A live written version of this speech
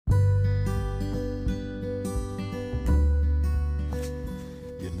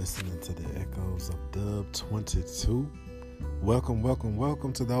Club 22.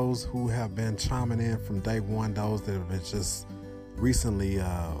 Welcome to those who have been chiming in from day one, those that have been just recently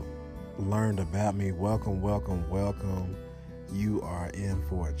learned about me. Welcome. You are in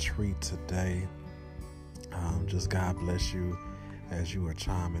for a treat today. Just God bless you as you are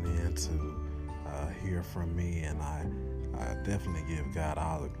chiming in to hear from me, and I definitely give God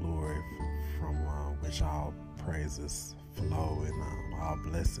all the glory from which all praises flow and all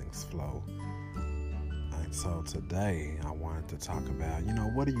blessings flow. And so today I wanted to talk about,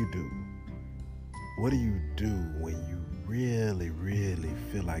 what do you do? What do you do when you really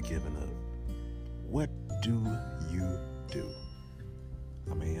feel like giving up? What do you do?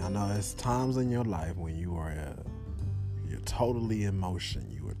 I mean, I know there's times in your life when you're totally in motion.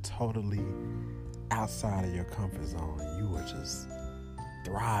 You are totally outside of your comfort zone. You are just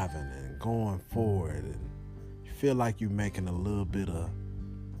thriving and going forward, and you feel like you're making a little bit of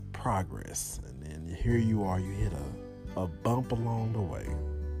progress, and then here you are, you hit a bump along the way,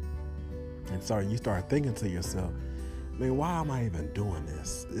 and so you start thinking to yourself, man, why am I even doing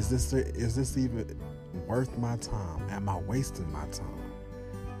this? Is this even worth my time? Am I wasting my time?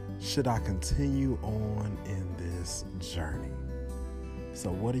 Should I continue on in this journey?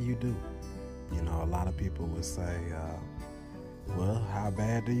 So what do? A lot of people would say, well, how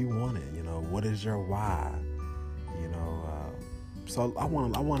bad do you want it? What is your why? So I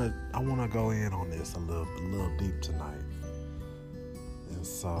want to go in on this a little deep tonight. And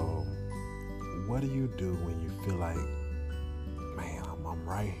so, what do you do when you feel like, man, I'm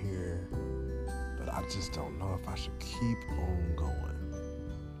right here, but I just don't know if I should keep on going?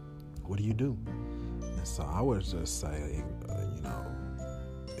 What do you do? And so I would just say,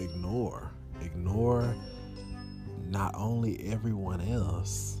 ignore not only everyone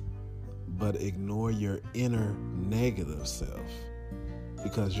else, but ignore your inner negative self,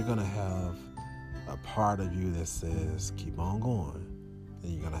 because you're going to have a part of you that says keep on going,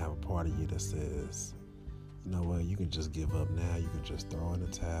 and you're going to have a part of you that says, you know what, you can just give up now, you can just throw in the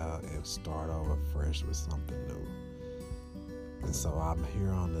towel and start over fresh with something new. And so I'm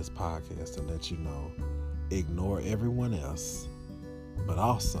here on this podcast to let you know, ignore everyone else, but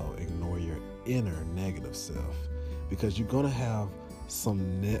also ignore your inner negative self, because you're going to have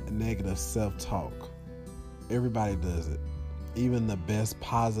some negative self-talk. Everybody does it. Even the best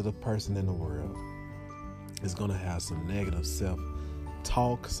positive person in the world is going to have some negative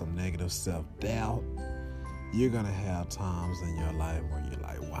self-talk, some negative self-doubt. You're going to have times in your life where you're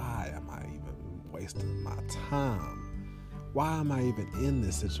like, why am I even wasting my time? Why am I even in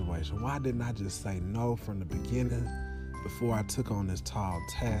this situation? Why didn't I just say no from the beginning before I took on this tall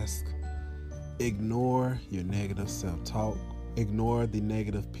task? Ignore your negative self-talk. Ignore the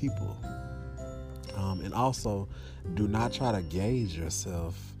negative people. And also, do not try to gauge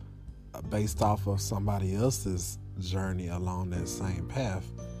yourself based off of somebody else's journey along that same path.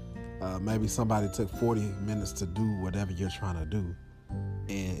 Maybe somebody took 40 minutes to do whatever you're trying to do,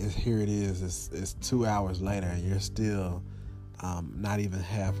 and here it is, it's 2 hours later, and you're still not even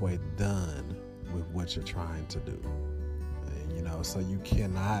halfway done with what you're trying to do. And, so you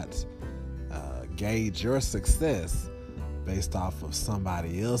cannot gauge your success based off of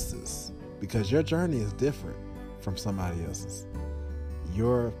somebody else's, because your journey is different from somebody else's.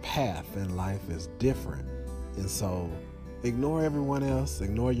 Your path in life is different. And so ignore everyone else,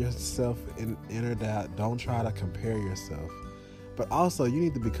 ignore yourself in inner doubt. Don't try to compare yourself. But also, you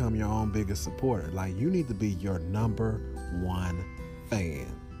need to become your own biggest supporter. Like, you need to be your number one fan.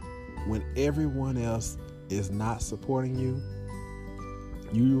 When everyone else is not supporting you,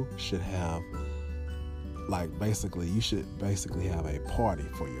 you should have you should have a party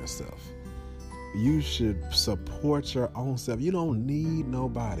for yourself. You should support your own self. You don't need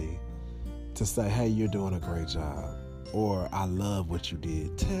nobody to say, hey, you're doing a great job, or I love what you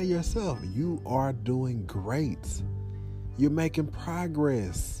did. Tell yourself you are doing great. You're making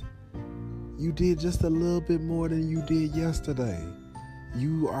progress. You did just a little bit more than you did yesterday.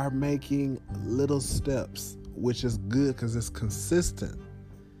 You are making little steps, which is good because it's consistent.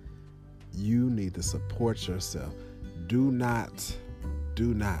 You need to support yourself. Do not,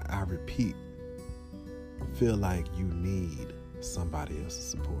 I repeat, feel like you need somebody else's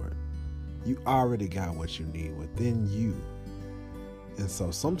support. You already got what you need within you. And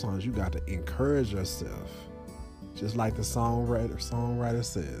so sometimes you got to encourage yourself. Just like the songwriter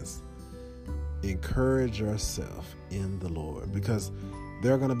says, encourage yourself in the Lord. Because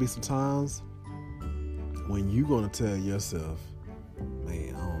there are going to be some times when you're going to tell yourself,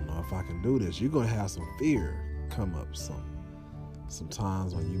 man, I don't know if I can do this. You're going to have some fear come up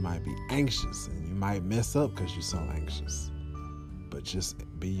sometimes when you might be anxious, and you might mess up because you're so anxious. but just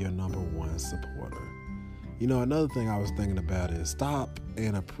be your number one supporter. Another thing I was thinking about is stop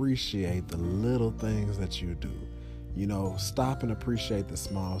and appreciate the little things that you do. Stop and appreciate the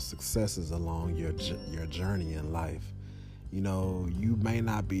small successes along your journey in life. You may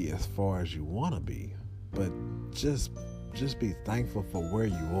not be as far as you want to be, but just be thankful for where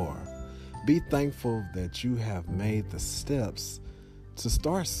you are. Be thankful that you have made the steps to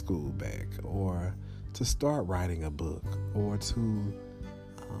start school back, or to start writing a book, or to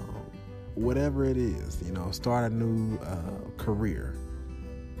whatever it is, start a new career,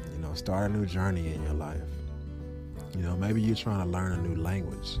 start a new journey in your life. Maybe you're trying to learn a new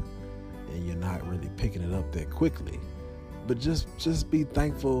language and you're not really picking it up that quickly, but just be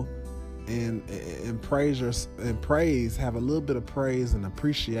thankful and praise, have a little bit of praise and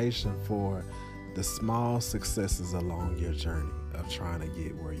appreciation for the small successes along your journey of trying to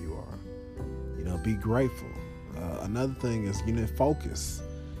get where you are. Be grateful. Another thing is, focus.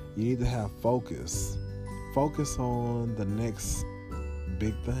 You need to have focus. Focus on the next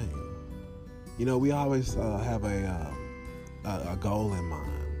big thing. We always have a goal in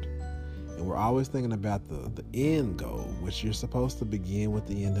mind, and we're always thinking about the end goal, which you're supposed to begin with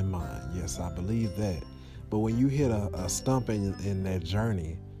the end in mind. Yes, I believe that. But when you hit a stump in that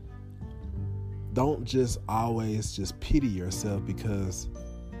journey, don't just always just pity yourself because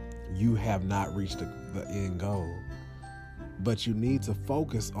you have not reached the end goal. But you need to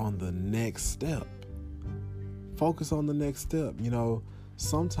focus on the next step. Focus on the next step.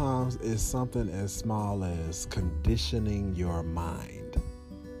 Sometimes it's something as small as conditioning your mind.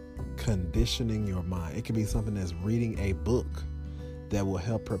 Conditioning your mind. It can be something as reading a book that will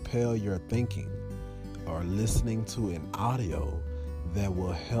help propel your thinking, or listening to an audio that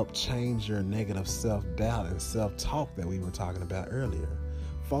will help change your negative self-doubt and self-talk that we were talking about earlier.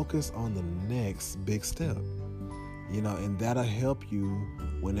 Focus on the next big step, and that'll help you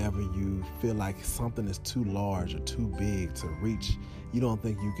whenever you feel like something is too large or too big to reach. You don't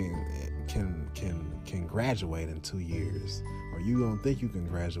think you can graduate in 2 years, or you don't think you can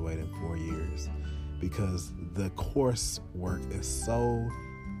graduate in 4 years, because the coursework is so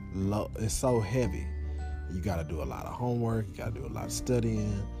low, it's so heavy. You got to do a lot of homework, you got to do a lot of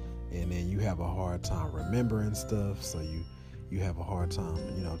studying, and then you have a hard time remembering stuff, so you have a hard time,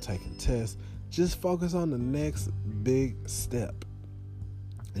 taking tests. Just focus on the next big step,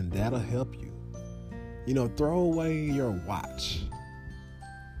 and that'll help you. Throw away your watch.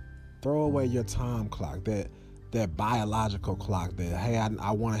 Throw away your time clock, that biological clock that, hey,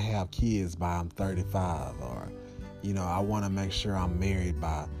 I want to have kids by I'm 35, or, I want to make sure I'm married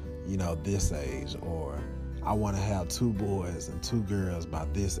by, this age, or I want to have 2 boys and 2 girls by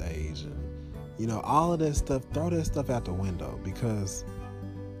this age. And, all of that stuff, throw that stuff out the window, because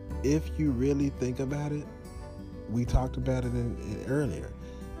if you really think about it, we talked about it earlier,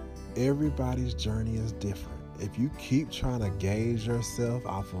 everybody's journey is different. If you keep trying to gauge yourself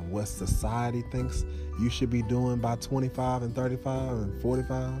off of what society thinks you should be doing by 25 and 35 and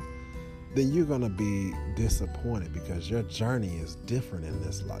 45, then you're going to be disappointed, because your journey is different in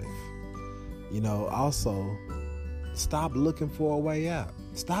this life. Also, stop looking for a way out.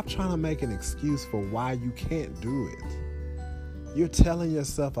 Stop trying to make an excuse for why you can't do it. You're telling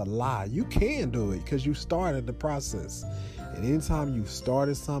yourself a lie. You can do it because you started the process. And anytime you've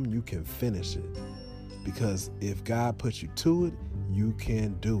started something, you can finish it. Because if God puts you to it, you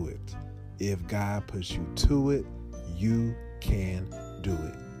can do it. If God puts you to it, you can do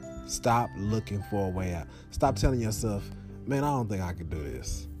it. Stop looking for a way out. Stop telling yourself, man, I don't think I can do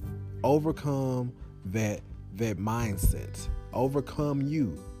this. Overcome that mindset. Overcome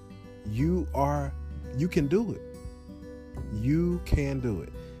you. You can do it. You can do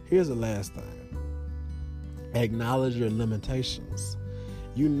it. Here's the last thing. Acknowledge your limitations.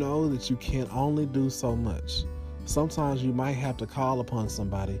 You know that you can only do so much. Sometimes you might have to call upon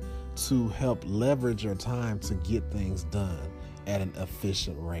somebody to help leverage your time to get things done at an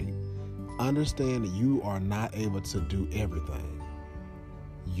efficient rate. Understand that you are not able to do everything.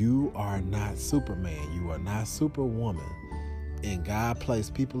 You are not Superman. You are not Superwoman. And God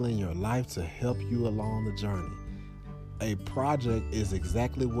placed people in your life to help you along the journey. A project is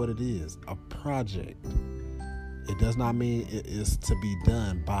exactly what it is, a project. It does not mean it is to be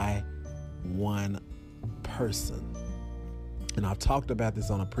done by one person. And I've talked about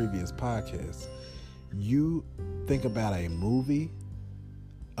this on a previous podcast. You think about a movie.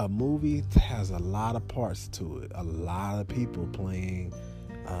 A movie has a lot of parts to it. A lot of people playing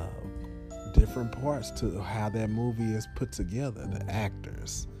different parts to how that movie is put together. The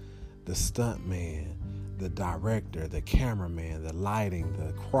actors, the stuntman, the director, the cameraman, the lighting,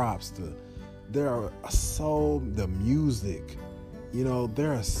 the crops, the music.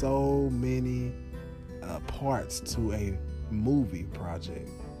 There are so many parts to a movie project.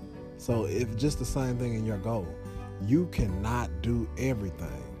 So if just the same thing in your goal, you cannot do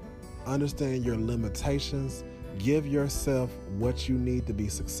everything. Understand your limitations. Give yourself what you need to be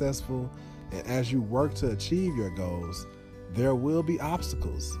successful. And as you work to achieve your goals, there will be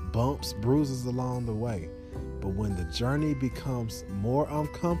obstacles, bumps, bruises along the way. But when the journey becomes more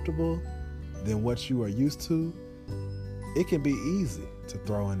uncomfortable than what you are used to, it can be easy to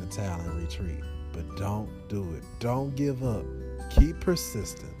throw in the towel and retreat. But don't do it. Don't give up. Keep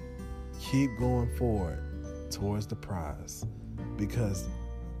persistent. Keep going forward towards the prize, because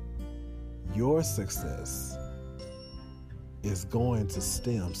your success is going to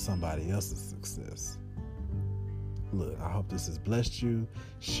stem somebody else's success. Look, I hope this has blessed you.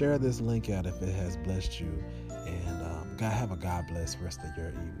 Share this link out if it has blessed you. And have a God bless rest of your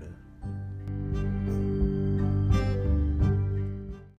evening.